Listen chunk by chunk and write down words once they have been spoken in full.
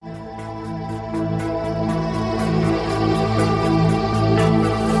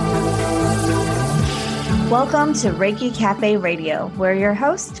Welcome to Reiki Cafe Radio. We're your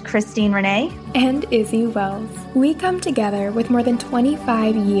hosts, Christine Renee and Izzy Wells. We come together with more than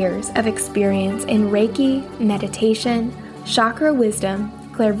 25 years of experience in Reiki, meditation, chakra wisdom,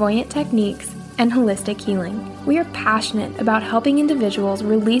 clairvoyant techniques, and holistic healing. We are passionate about helping individuals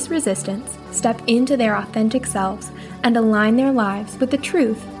release resistance, step into their authentic selves, and align their lives with the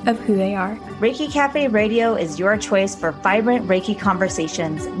truth of who they are. Reiki Cafe Radio is your choice for vibrant Reiki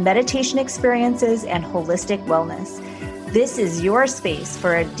conversations, meditation experiences, and holistic wellness. This is your space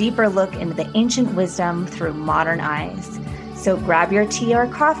for a deeper look into the ancient wisdom through modern eyes. So grab your tea or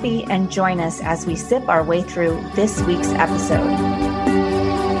coffee and join us as we sip our way through this week's episode.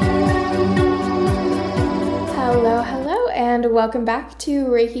 Hello, and welcome back to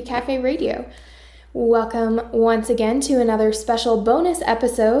Reiki Cafe Radio. Welcome once again to another special bonus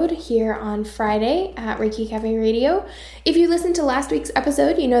episode here on Friday at Reiki Cafe Radio. If you listened to last week's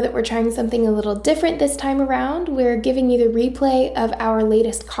episode, you know that we're trying something a little different this time around. We're giving you the replay of our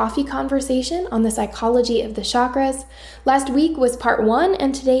latest coffee conversation on the psychology of the chakras. Last week was part 1,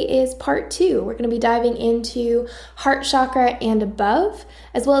 and today is part 2. We're going to be diving into heart chakra and above,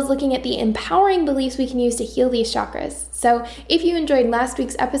 as well as looking at the empowering beliefs we can use to heal these chakras. So if you enjoyed last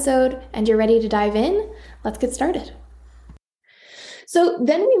week's episode and you're ready to dive in, let's get started. So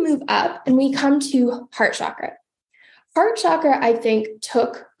then we move up and we come to heart chakra. Heart chakra, I think,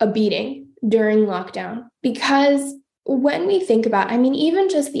 took a beating during lockdown because when we think about, even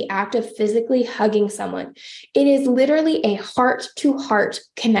just the act of physically hugging someone, it is literally a heart-to-heart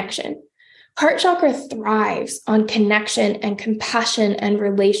connection. Heart chakra thrives on connection and compassion and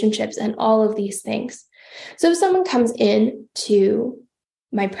relationships and all of these things. So if someone comes in to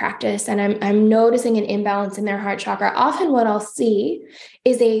my practice and I'm noticing an imbalance in their heart chakra, often what I'll see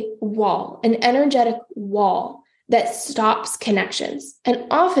is a wall, an energetic wall that stops connections. And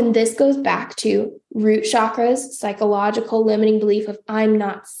often this goes back to root chakras, psychological limiting belief of I'm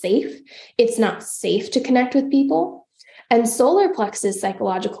not safe. It's not safe to connect with people. And solar plexus,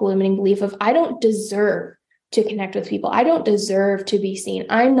 psychological limiting belief of I don't deserve to connect with people. I don't deserve to be seen.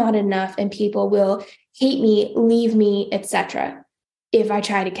 I'm not enough and people will hate me, leave me, etc. if I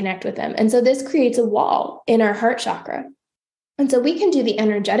try to connect with them. And so this creates a wall in our heart chakra. And so we can do the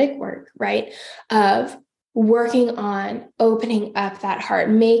energetic work, right, of working on opening up that heart,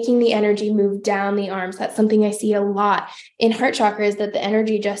 making the energy move down the arms. That's something I see a lot in heart chakra, is that the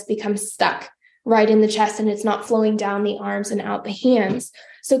energy just becomes stuck right in the chest and it's not flowing down the arms and out the hands.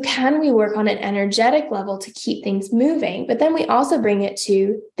 So can we work on an energetic level to keep things moving? But then we also bring it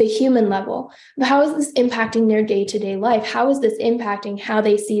to the human level. How is this impacting their day-to-day life? How is this impacting how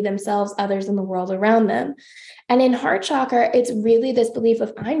they see themselves, others, in the world around them? And in heart chakra, it's really this belief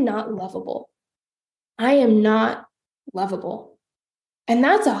of I'm not lovable. I am not lovable. And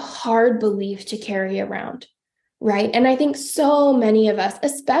that's a hard belief to carry around, right? And I think so many of us,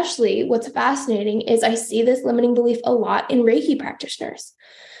 especially what's fascinating is I see this limiting belief a lot in Reiki practitioners.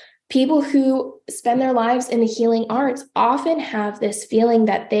 People who spend their lives in the healing arts often have this feeling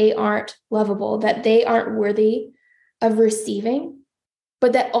that they aren't lovable, that they aren't worthy of receiving,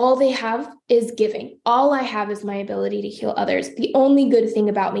 but that all they have is giving. All I have is my ability to heal others. The only good thing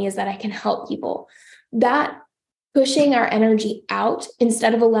about me is that I can help people. That pushing our energy out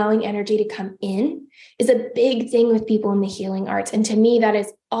instead of allowing energy to come in is a big thing with people in the healing arts. And to me, that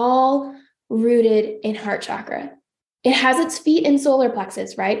is all rooted in heart chakra. It has its feet in solar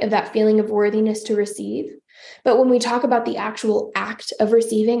plexus, right? Of that feeling of worthiness to receive. But when we talk about the actual act of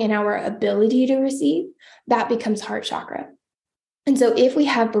receiving and our ability to receive, that becomes heart chakra. And so if we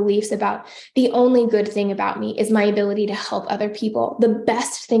have beliefs about the only good thing about me is my ability to help other people, the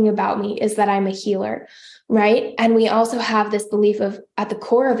best thing about me is that I'm a healer, right? And we also have this belief of, at the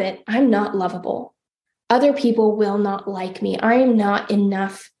core of it, I'm not lovable. Other people will not like me. I am not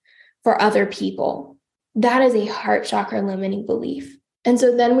enough for other people. That is a heart chakra limiting belief. And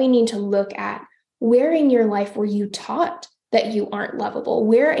so then we need to look at where in your life were you taught that you aren't lovable?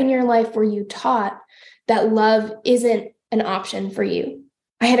 Where in your life were you taught that love isn't an option for you?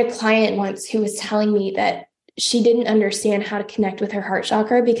 I had a client once who was telling me that she didn't understand how to connect with her heart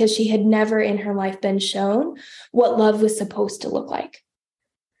chakra because she had never in her life been shown what love was supposed to look like.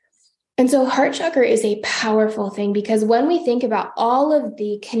 And so heart chakra is a powerful thing because when we think about all of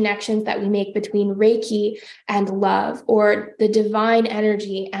the connections that we make between Reiki and love, or the divine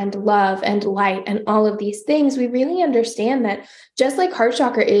energy and love and light and all of these things, we really understand that just like heart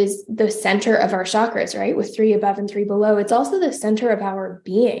chakra is the center of our chakras, right? With 3 above and 3 below, it's also the center of our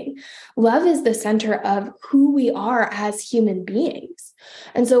being. Love is the center of who we are as human beings.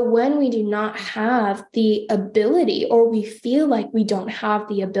 And so when we do not have the ability, or we feel like we don't have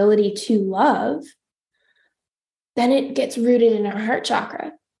the ability to love, then it gets rooted in our heart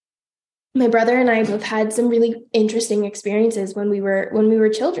chakra. My brother and I both had some really interesting experiences when we were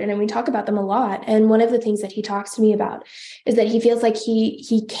children, and we talk about them a lot. And one of the things that he talks to me about is that he feels like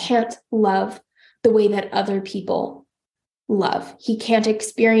he can't love the way that other people love. He can't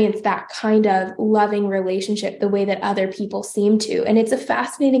experience that kind of loving relationship the way that other people seem to. And it's a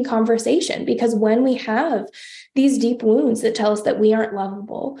fascinating conversation, because when we have these deep wounds that tell us that we aren't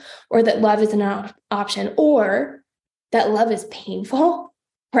lovable, or that love is an option, or that love is painful,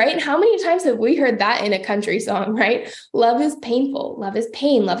 right? How many times have we heard that in a country song, right? Love is painful, love is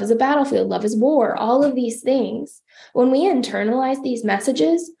pain, love is a battlefield, love is war, all of these things. When we internalize these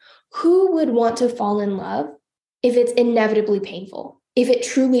messages, who would want to fall in love if it's inevitably painful? If it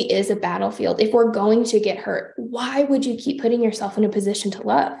truly is a battlefield, if we're going to get hurt, why would you keep putting yourself in a position to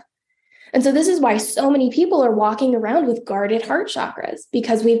love? And so this is why so many people are walking around with guarded heart chakras,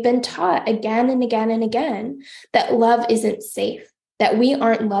 because we've been taught again and again and again that love isn't safe, that we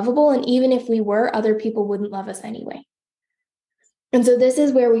aren't lovable. And even if we were, other people wouldn't love us anyway. And so this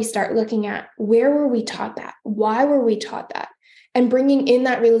is where we start looking at, where were we taught that? Why were we taught that? And bringing in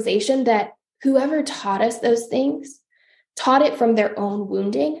that realization that whoever taught us those things taught it from their own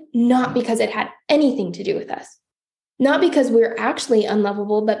wounding, not because it had anything to do with us. Not because we're actually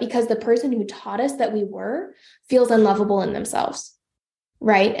unlovable, but because the person who taught us that we were feels unlovable in themselves.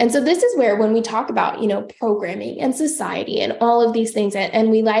 Right. And so this is where, when we talk about, programming and society and all of these things,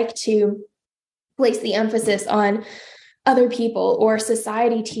 and we like to place the emphasis on other people, or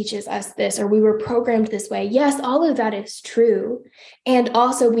society teaches us this, or we were programmed this way. Yes, all of that is true. And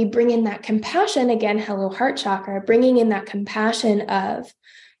also we bring in that compassion, again, hello, heart chakra, bringing in that compassion of,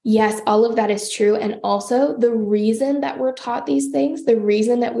 yes, all of that is true. And also the reason that we're taught these things, the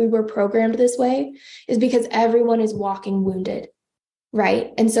reason that we were programmed this way, is because everyone is walking wounded.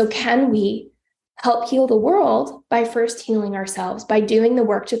 Right. And so can we help heal the world by first healing ourselves, by doing the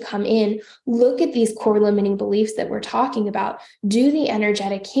work to come in, look at these core limiting beliefs that we're talking about, do the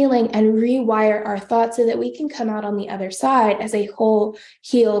energetic healing, and rewire our thoughts so that we can come out on the other side as a whole,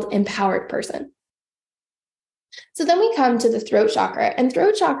 healed, empowered person. So then we come to the throat chakra, and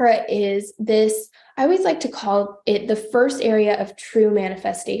throat chakra is this, I always like to call it the first area of true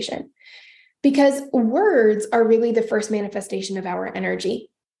manifestation. Because words are really the first manifestation of our energy,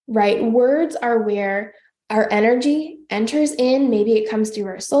 right? Words are where our energy enters in. Maybe it comes through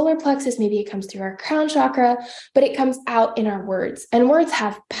our solar plexus, maybe it comes through our crown chakra, but it comes out in our words. And words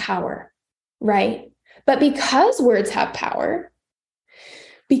have power, right? But because words have power,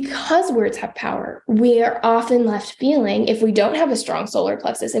 we are often left feeling, if we don't have a strong solar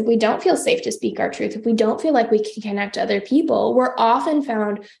plexus, if we don't feel safe to speak our truth, if we don't feel like we can connect to other people, we're often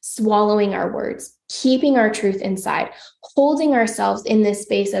found swallowing our words, keeping our truth inside, holding ourselves in this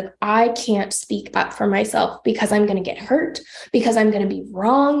space of, I can't speak up for myself because I'm going to get hurt, because I'm going to be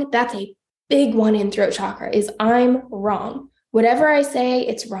wrong. That's a big one in throat chakra, is I'm wrong. Whatever I say,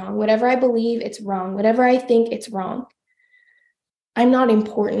 it's wrong. Whatever I believe, it's wrong. Whatever I think, it's wrong. I'm not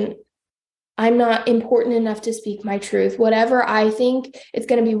important. I'm not important enough to speak my truth. Whatever I think, it's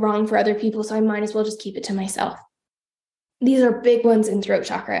going to be wrong for other people, so I might as well just keep it to myself. These are big ones in throat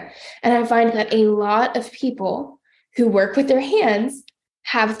chakra. And I find that a lot of people who work with their hands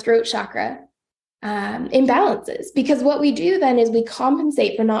have throat chakra imbalances, because what we do then is we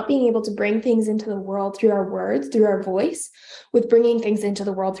compensate for not being able to bring things into the world through our words, through our voice, with bringing things into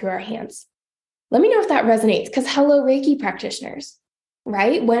the world through our hands. Let me know if that resonates, because hello, Reiki practitioners,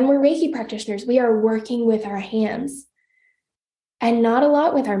 right? When we're Reiki practitioners, we are working with our hands and not a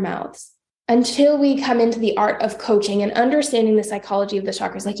lot with our mouths, until we come into the art of coaching and understanding the psychology of the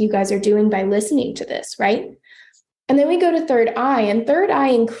chakras, like you guys are doing by listening to this, right? And then we go to third eye, and third eye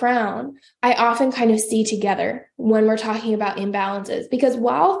and crown, I often kind of see together when we're talking about imbalances, because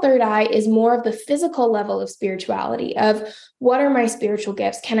while third eye is more of the physical level of spirituality, of what are my spiritual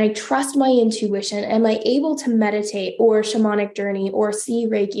gifts? Can I trust my intuition? Am I able to meditate or shamanic journey or see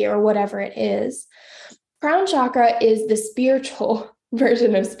Reiki or whatever it is? Crown chakra is the spiritual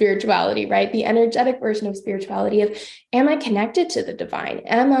version of spirituality, right? The energetic version of spirituality of, am I connected to the divine?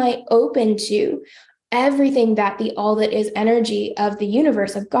 Am I open to everything that the all that is energy of the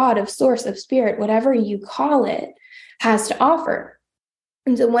universe, of God, of source, of spirit, whatever you call it, has to offer?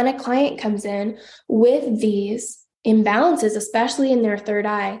 And so when a client comes in with these imbalances, especially in their third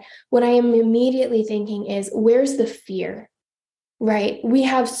eye, what I am immediately thinking is, where's the fear? Right? We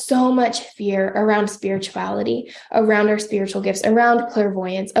have so much fear around spirituality, around our spiritual gifts, around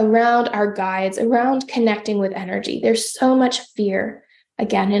clairvoyance, around our guides, around connecting with energy. There's so much fear,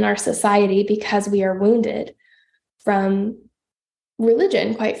 again, in our society, because we are wounded from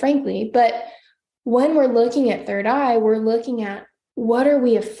religion, quite frankly. But when we're looking at third eye, we're looking at what are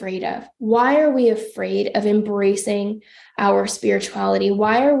we afraid of? Why are we afraid of embracing our spirituality?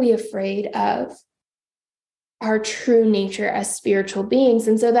 Why are we afraid of our true nature as spiritual beings?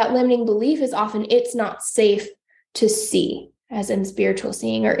 And so that limiting belief is often it's not safe to see, as in spiritual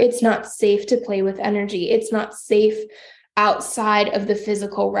seeing, or it's not safe to play with energy. It's not safe outside of the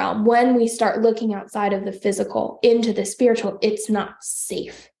physical realm. When we start looking outside of the physical into the spiritual, it's not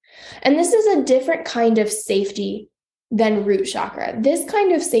safe. And this is a different kind of safety than root chakra. This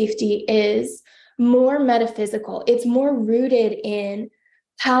kind of safety is more metaphysical. It's more rooted in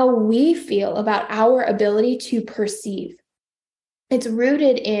how we feel about our ability to perceive. It's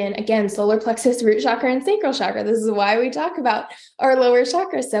rooted in, again, solar plexus, root chakra, and sacral chakra. This is why we talk about our lower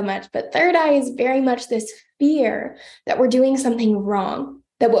chakras so much. But third eye is very much this fear that we're doing something wrong,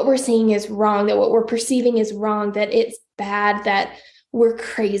 that what we're seeing is wrong, that what we're perceiving is wrong, that it's bad, that we're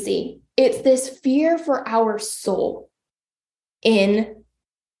crazy. It's this fear for our soul in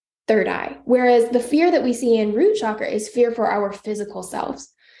third eye. Whereas the fear that we see in root chakra is fear for our physical selves.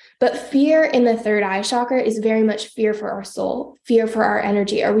 But fear in the third eye chakra is very much fear for our soul, fear for our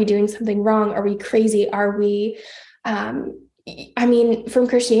energy. Are we doing something wrong? Are we crazy? Are we, from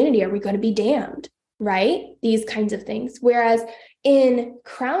Christianity, are we going to be damned? Right? These kinds of things. Whereas in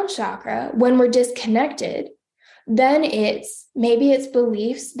crown chakra, when we're disconnected, then maybe it's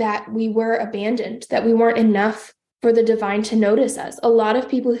beliefs that we were abandoned, that we weren't enough for the divine to notice us. A lot of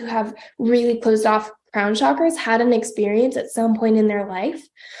people who have really closed off crown chakras had an experience at some point in their life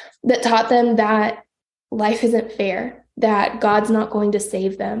that taught them that life isn't fair, that God's not going to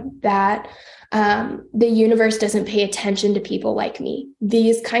save them, that the universe doesn't pay attention to people like me.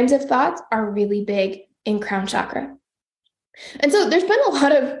 These kinds of thoughts are really big in crown chakra. And so there's been a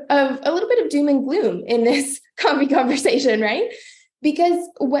lot of a little bit of doom and gloom in this coffee conversation, right? Because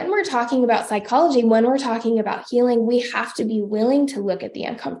when we're talking about psychology, when we're talking about healing, we have to be willing to look at the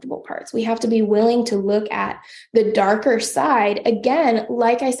uncomfortable parts. We have to be willing to look at the darker side. Again,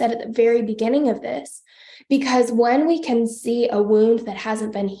 like I said at the very beginning of this, because when we can see a wound that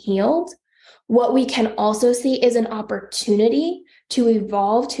hasn't been healed, what we can also see is an opportunity to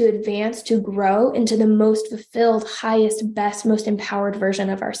evolve, to advance, to grow into the most fulfilled, highest, best, most empowered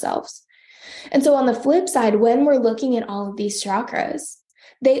version of ourselves. And so on the flip side, when we're looking at all of these chakras,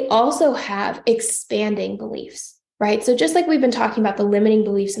 they also have expanding beliefs, right? So just like we've been talking about the limiting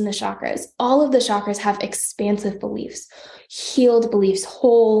beliefs in the chakras, all of the chakras have expansive beliefs, healed beliefs,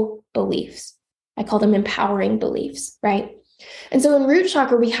 whole beliefs. I call them empowering beliefs, right? And so in root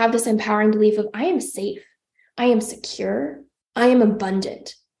chakra, we have this empowering belief of I am safe, I am secure, I am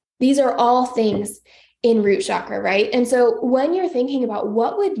abundant. These are all things in root chakra, right? And so when you're thinking about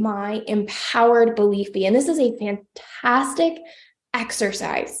what would my empowered belief be, and this is a fantastic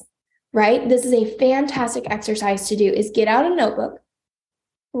exercise, right? This is a fantastic exercise to do, is get out a notebook,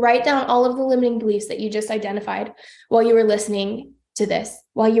 write down all of the limiting beliefs that you just identified while you were listening to this,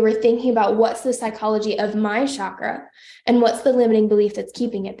 while you were thinking about what's the psychology of my chakra and what's the limiting belief that's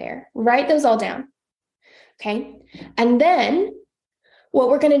keeping it there. Write those all down, okay? And then what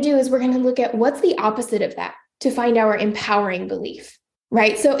we're going to do is we're going to look at what's the opposite of that to find our empowering belief,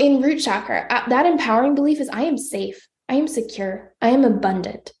 right? So in root chakra, that empowering belief is I am safe, I am secure, I am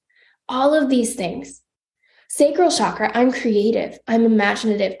abundant. All of these things. Sacral chakra, I'm creative, I'm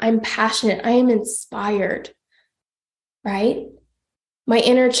imaginative, I'm passionate, I am inspired, right? My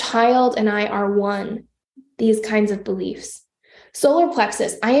inner child and I are one. These kinds of beliefs. Solar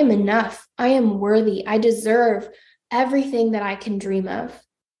plexus, I am enough, I am worthy, I deserve everything that I can dream of.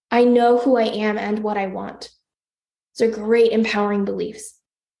 I know who I am and what I want. These are great empowering beliefs.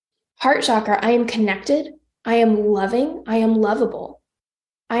 Heart chakra, I am connected, I am loving, I am lovable.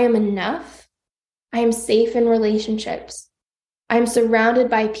 I am enough, I am safe in relationships. I am surrounded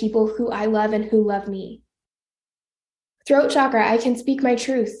by people who I love and who love me. Throat chakra, I can speak my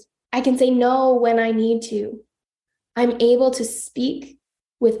truth. I can say no when I need to. I'm able to speak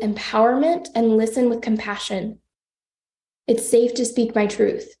with empowerment and listen with compassion. It's safe to speak my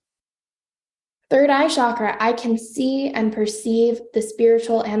truth. Third eye chakra, I can see and perceive the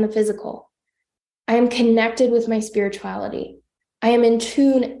spiritual and the physical. I am connected with my spirituality. I am in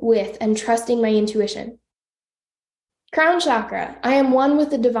tune with and trusting my intuition. Crown chakra, I am one with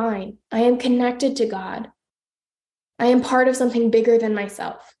the divine. I am connected to God. I am part of something bigger than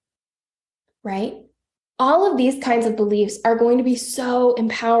myself, right? All of these kinds of beliefs are going to be so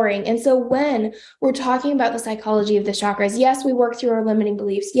empowering. And so when we're talking about the psychology of the chakras, yes, we work through our limiting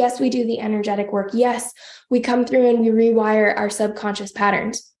beliefs. Yes, we do the energetic work. Yes, we come through and we rewire our subconscious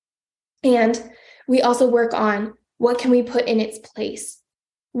patterns. And we also work on what can we put in its place?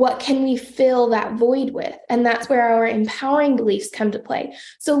 What can we fill that void with? And that's where our empowering beliefs come to play.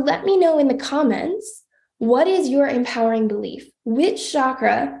 So let me know in the comments, what is your empowering belief? Which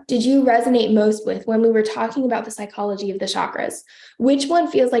chakra did you resonate most with when we were talking about the psychology of the chakras? Which one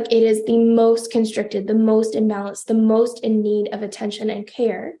feels like it is the most constricted, the most imbalanced, the most in need of attention and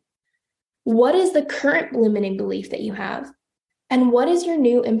care? What is the current limiting belief that you have? And what is your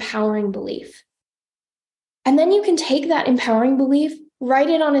new empowering belief? And then you can take that empowering belief, write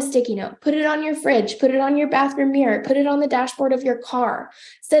it on a sticky note, put it on your fridge, put it on your bathroom mirror, put it on the dashboard of your car,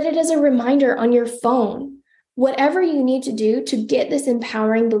 set it as a reminder on your phone. Whatever you need to do to get this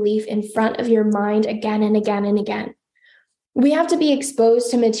empowering belief in front of your mind again and again and again. We have to be exposed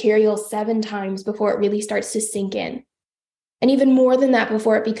to material 7 times before it really starts to sink in. And even more than that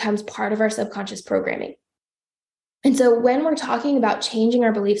before it becomes part of our subconscious programming. And so when we're talking about changing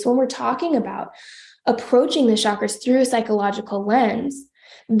our beliefs, when we're talking about approaching the chakras through a psychological lens,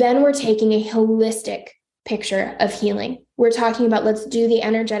 then we're taking a holistic picture of healing. We're talking about, let's do the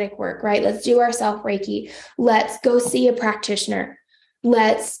energetic work, right? Let's do our self-Reiki. Let's go see a practitioner.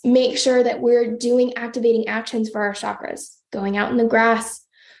 Let's make sure that we're doing activating actions for our chakras, going out in the grass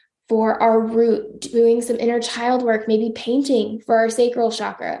for our root, doing some inner child work, maybe painting for our sacral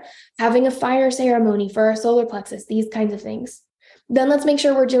chakra, having a fire ceremony for our solar plexus, these kinds of things. Then let's make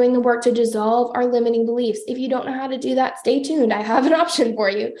sure we're doing the work to dissolve our limiting beliefs. If you don't know how to do that, stay tuned. I have an option for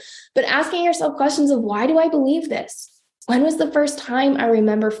you. But asking yourself questions of, why do I believe this? When was the first time I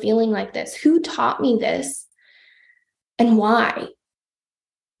remember feeling like this? Who taught me this? And why?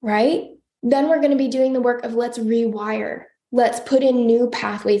 Right? Then we're going to be doing the work of, let's rewire. Let's put in new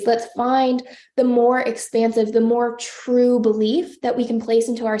pathways. Let's find the more expansive, the more true belief that we can place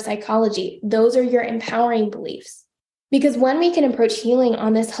into our psychology. Those are your empowering beliefs. Because when we can approach healing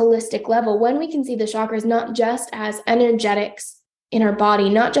on this holistic level, when we can see the chakras not just as energetics in our body,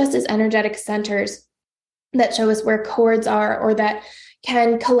 not just as energetic centers that show us where cords are, or that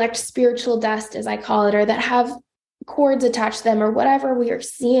can collect spiritual dust, as I call it, or that have cords attached to them, or whatever we are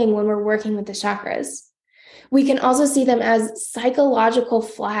seeing when we're working with the chakras. We can also see them as psychological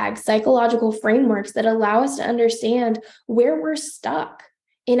flags, psychological frameworks that allow us to understand where we're stuck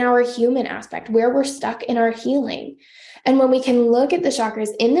in our human aspect, where we're stuck in our healing. And when we can look at the chakras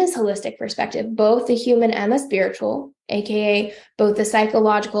in this holistic perspective, both the human and the spiritual, aka both the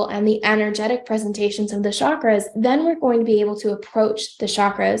psychological and the energetic presentations of the chakras, then we're going to be able to approach the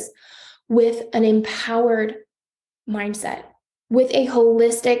chakras with an empowered mindset, with a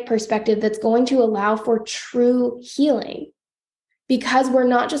holistic perspective that's going to allow for true healing, because we're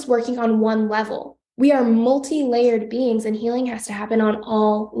not just working on one level. We are multi-layered beings, and healing has to happen on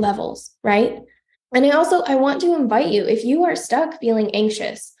all levels, right? And I want to invite you, if you are stuck feeling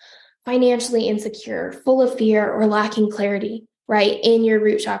anxious, financially insecure, full of fear, or lacking clarity, right, in your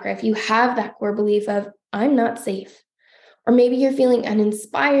root chakra, if you have that core belief of, I'm not safe, or maybe you're feeling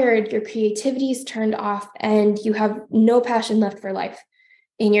uninspired, your creativity is turned off, and you have no passion left for life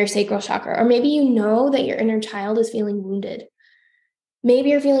in your sacral chakra, or maybe you know that your inner child is feeling wounded.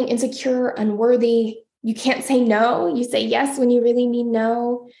 Maybe you're feeling insecure, unworthy. You can't say no. You say yes when you really mean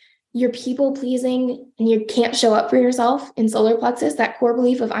no. You're people pleasing and you can't show up for yourself in solar plexus, that core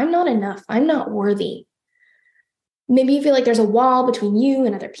belief of, I'm not enough, I'm not worthy. Maybe you feel like there's a wall between you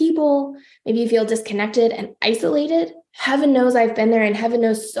and other people. Maybe you feel disconnected and isolated. Heaven knows I've been there, and heaven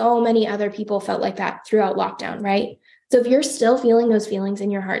knows so many other people felt like that throughout lockdown, right? So if you're still feeling those feelings in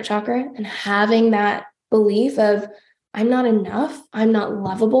your heart chakra and having that belief of, I'm not enough, I'm not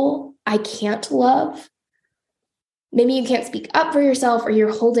lovable, I can't love. Maybe you can't speak up for yourself, or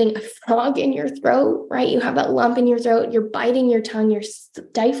you're holding a frog in your throat, right? You have that lump in your throat, you're biting your tongue, you're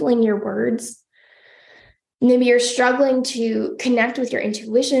stifling your words. Maybe you're struggling to connect with your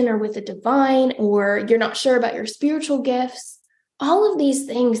intuition or with the divine, or you're not sure about your spiritual gifts. All of these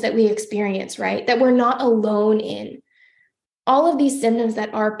things that we experience, right? That we're not alone in. All of these symptoms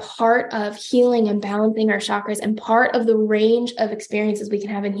that are part of healing and balancing our chakras and part of the range of experiences we can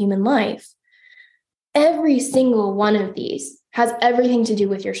have in human life. Every single one of these has everything to do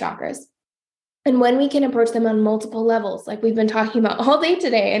with your chakras. And when we can approach them on multiple levels, like we've been talking about all day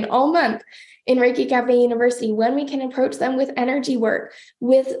today and all month in Reiki Cafe University, when we can approach them with energy work,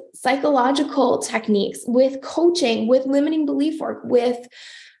 with psychological techniques, with coaching, with limiting belief work, with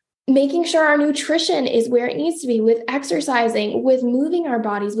making sure our nutrition is where it needs to be, with exercising, with moving our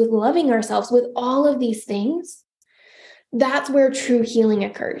bodies, with loving ourselves, with all of these things, that's where true healing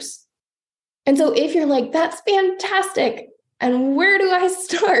occurs. And so if you're like, that's fantastic, and where do I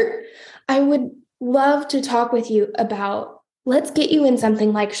start? I would love to talk with you about let's get you in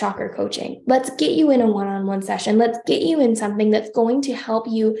something like chakra coaching. Let's get you in a one-on-one session. Let's get you in something that's going to help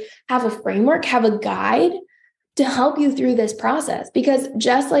you have a framework, have a guide to help you through this process. Because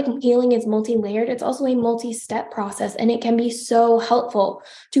just like healing is multi-layered, it's also a multi-step process, and it can be so helpful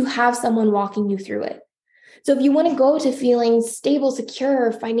to have someone walking you through it. So if you want to go to feeling stable,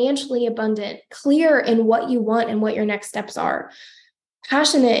 secure, financially abundant, clear in what you want and what your next steps are,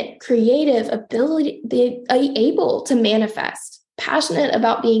 passionate, creative, able to manifest, passionate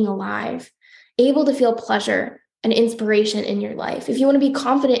about being alive, able to feel pleasure and inspiration in your life. If you want to be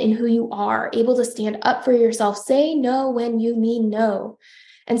confident in who you are, able to stand up for yourself, say no when you mean no,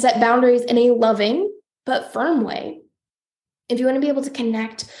 and set boundaries in a loving but firm way. If you want to be able to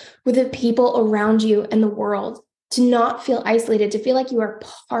connect with the people around you and the world, to not feel isolated, to feel like you are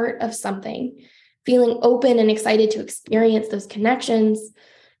part of something, feeling open and excited to experience those connections,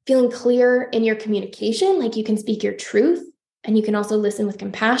 feeling clear in your communication, like you can speak your truth and you can also listen with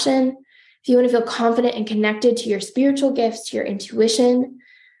compassion. If you want to feel confident and connected to your spiritual gifts, to your intuition,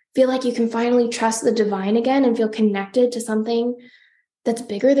 feel like you can finally trust the divine again and feel connected to something that's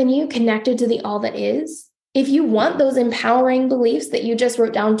bigger than you, connected to the all that is. If you want those empowering beliefs that you just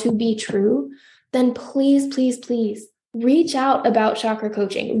wrote down to be true, then please, please, please reach out about chakra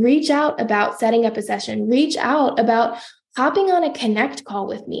coaching, reach out about setting up a session, reach out about hopping on a connect call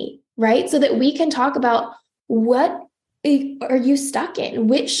with me, right? So that we can talk about what are you stuck in?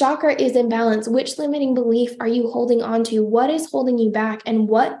 Which chakra is in balance? Which limiting belief are you holding on to? What is holding you back? And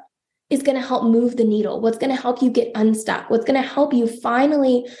what is going to help move the needle? What's going to help you get unstuck? What's going to help you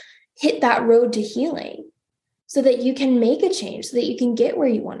finally hit that road to healing so that you can make a change, so that you can get where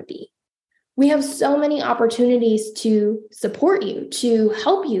you want to be? We have so many opportunities to support you, to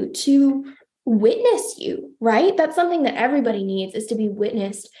help you, to witness you, right? That's something that everybody needs, is to be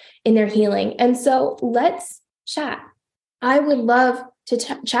witnessed in their healing. And so let's chat. I would love to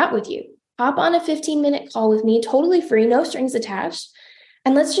chat with you. Hop on a 15-minute call with me, totally free, no strings attached.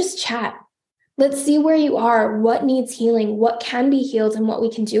 And let's just chat. Let's see where you are, what needs healing, what can be healed, and what we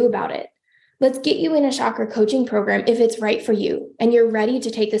can do about it. Let's get you in a chakra coaching program if it's right for you and you're ready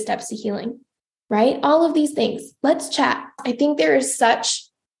to take the steps to healing, right? All of these things. Let's chat. I think there is such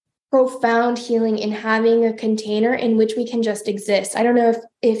profound healing in having a container in which we can just exist. I don't know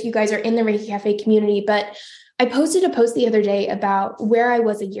if you guys are in the Reiki Cafe community, but I posted a post the other day about where I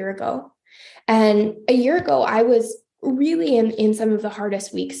was a year ago. And a year ago, I was really in some of the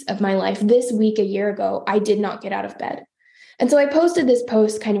hardest weeks of my life. This week, a year ago, I did not get out of bed. And so I posted this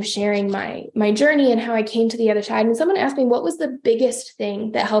post kind of sharing my journey and how I came to the other side. And someone asked me, what was the biggest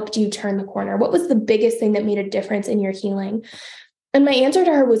thing that helped you turn the corner? What was the biggest thing that made a difference in your healing? And my answer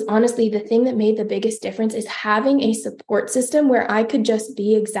to her was, honestly, the thing that made the biggest difference is having a support system where I could just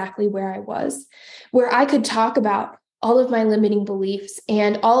be exactly where I was, where I could talk about all of my limiting beliefs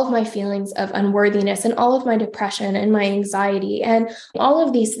and all of my feelings of unworthiness and all of my depression and my anxiety and all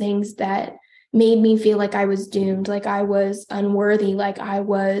of these things that made me feel like I was doomed, like I was unworthy, like I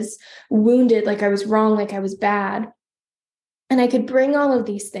was wounded, like I was wrong, like I was bad. And I could bring all of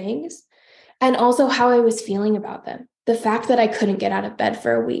these things and also how I was feeling about them. The fact that I couldn't get out of bed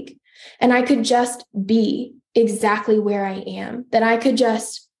for a week and I could just be exactly where I am, that I could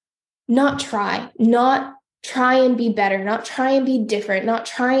just not try and be better, not try and be different, not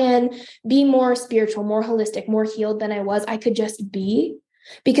try and be more spiritual, more holistic, more healed than I was. I could just be,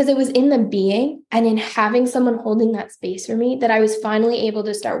 because it was in the being and in having someone holding that space for me that I was finally able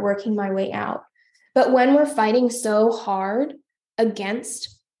to start working my way out. But when we're fighting so hard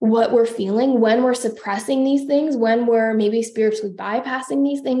against what we're feeling, when we're suppressing these things, when we're maybe spiritually bypassing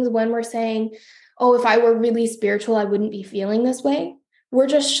these things, when we're saying, oh, if I were really spiritual, I wouldn't be feeling this way, we're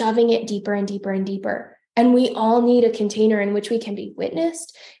just shoving it deeper and deeper and deeper. And we all need a container in which we can be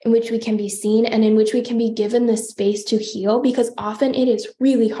witnessed, in which we can be seen, and in which we can be given the space to heal, because often it is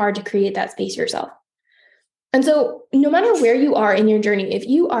really hard to create that space yourself. And so no matter where you are in your journey, if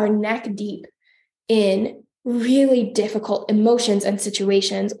you are neck deep in really difficult emotions and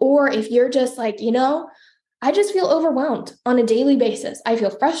situations, or if you're just like, I just feel overwhelmed on a daily basis. I feel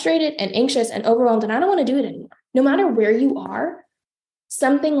frustrated and anxious and overwhelmed, and I don't want to do it anymore. No matter where you are,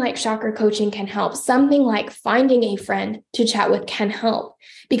 something like chakra coaching can help. Something like finding a friend to chat with can help,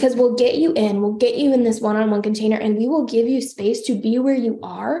 because we'll get you in this one-on-one container, and we will give you space to be where you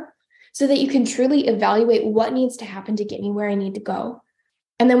are so that you can truly evaluate what needs to happen to get me where I need to go.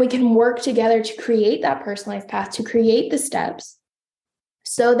 And then we can work together to create that personalized path, to create the steps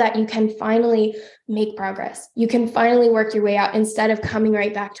so that you can finally make progress. You can finally work your way out instead of coming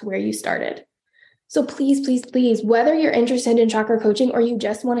right back to where you started. So please, please, please, whether you're interested in chakra coaching or you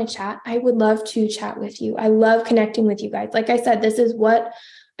just want to chat, I would love to chat with you. I love connecting with you guys. Like I said, this is what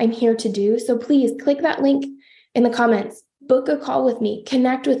I'm here to do. So please click that link in the comments, book a call with me,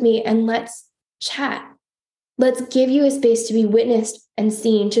 connect with me, and let's chat. Let's give you a space to be witnessed and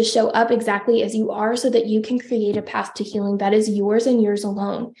seen, to show up exactly as you are so that you can create a path to healing that is yours and yours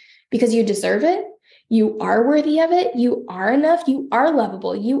alone, because you deserve it. You are worthy of it. You are enough. You are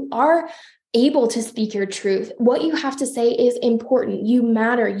lovable. You are able to speak your truth. What you have to say is important. You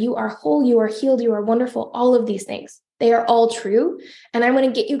matter. You are whole. You are healed. You are wonderful. All of these things, they are all true. And I want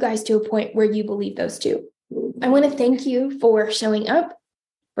to get you guys to a point where you believe those too. I want to thank you for showing up,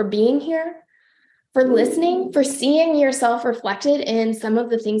 for being here, for listening, for seeing yourself reflected in some of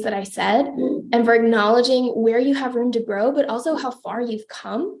the things that I said, and for acknowledging where you have room to grow, but also how far you've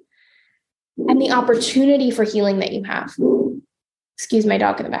come and the opportunity for healing that you have. Excuse my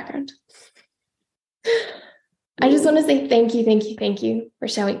dog in the background. I just want to say thank you, thank you, thank you for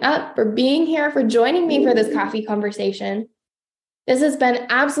showing up, for being here, for joining me for this coffee conversation. This has been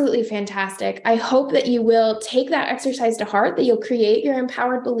absolutely fantastic. I hope that you will take that exercise to heart, that you'll create your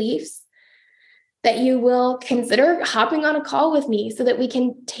empowered beliefs, that you will consider hopping on a call with me so that we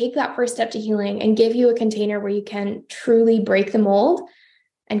can take that first step to healing and give you a container where you can truly break the mold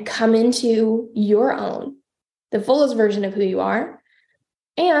and come into your own, the fullest version of who you are.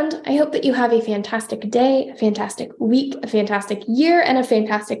 And I hope that you have a fantastic day, a fantastic week, a fantastic year, and a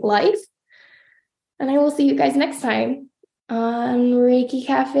fantastic life. And I will see you guys next time on Reiki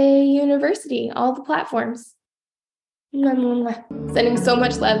Cafe University, all the platforms. Sending so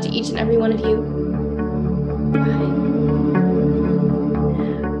much love to each and every one of you. Bye.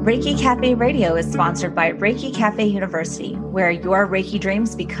 Reiki Cafe Radio is sponsored by Reiki Cafe University, where your Reiki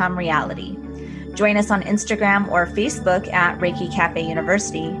dreams become reality. Join us on Instagram or Facebook at Reiki Cafe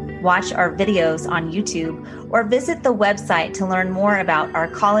University. Watch our videos on YouTube or visit the website to learn more about our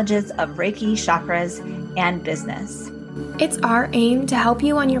colleges of Reiki, Chakras, and business. It's our aim to help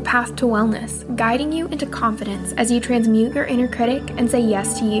you on your path to wellness, guiding you into confidence as you transmute your inner critic and say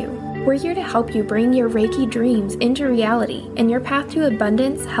yes to you. We're here to help you bring your Reiki dreams into reality, and your path to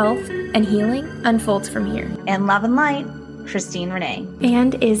abundance, health, and healing unfolds from here. In love and light, Christine Renee.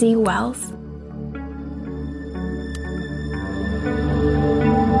 And Izzy Wells.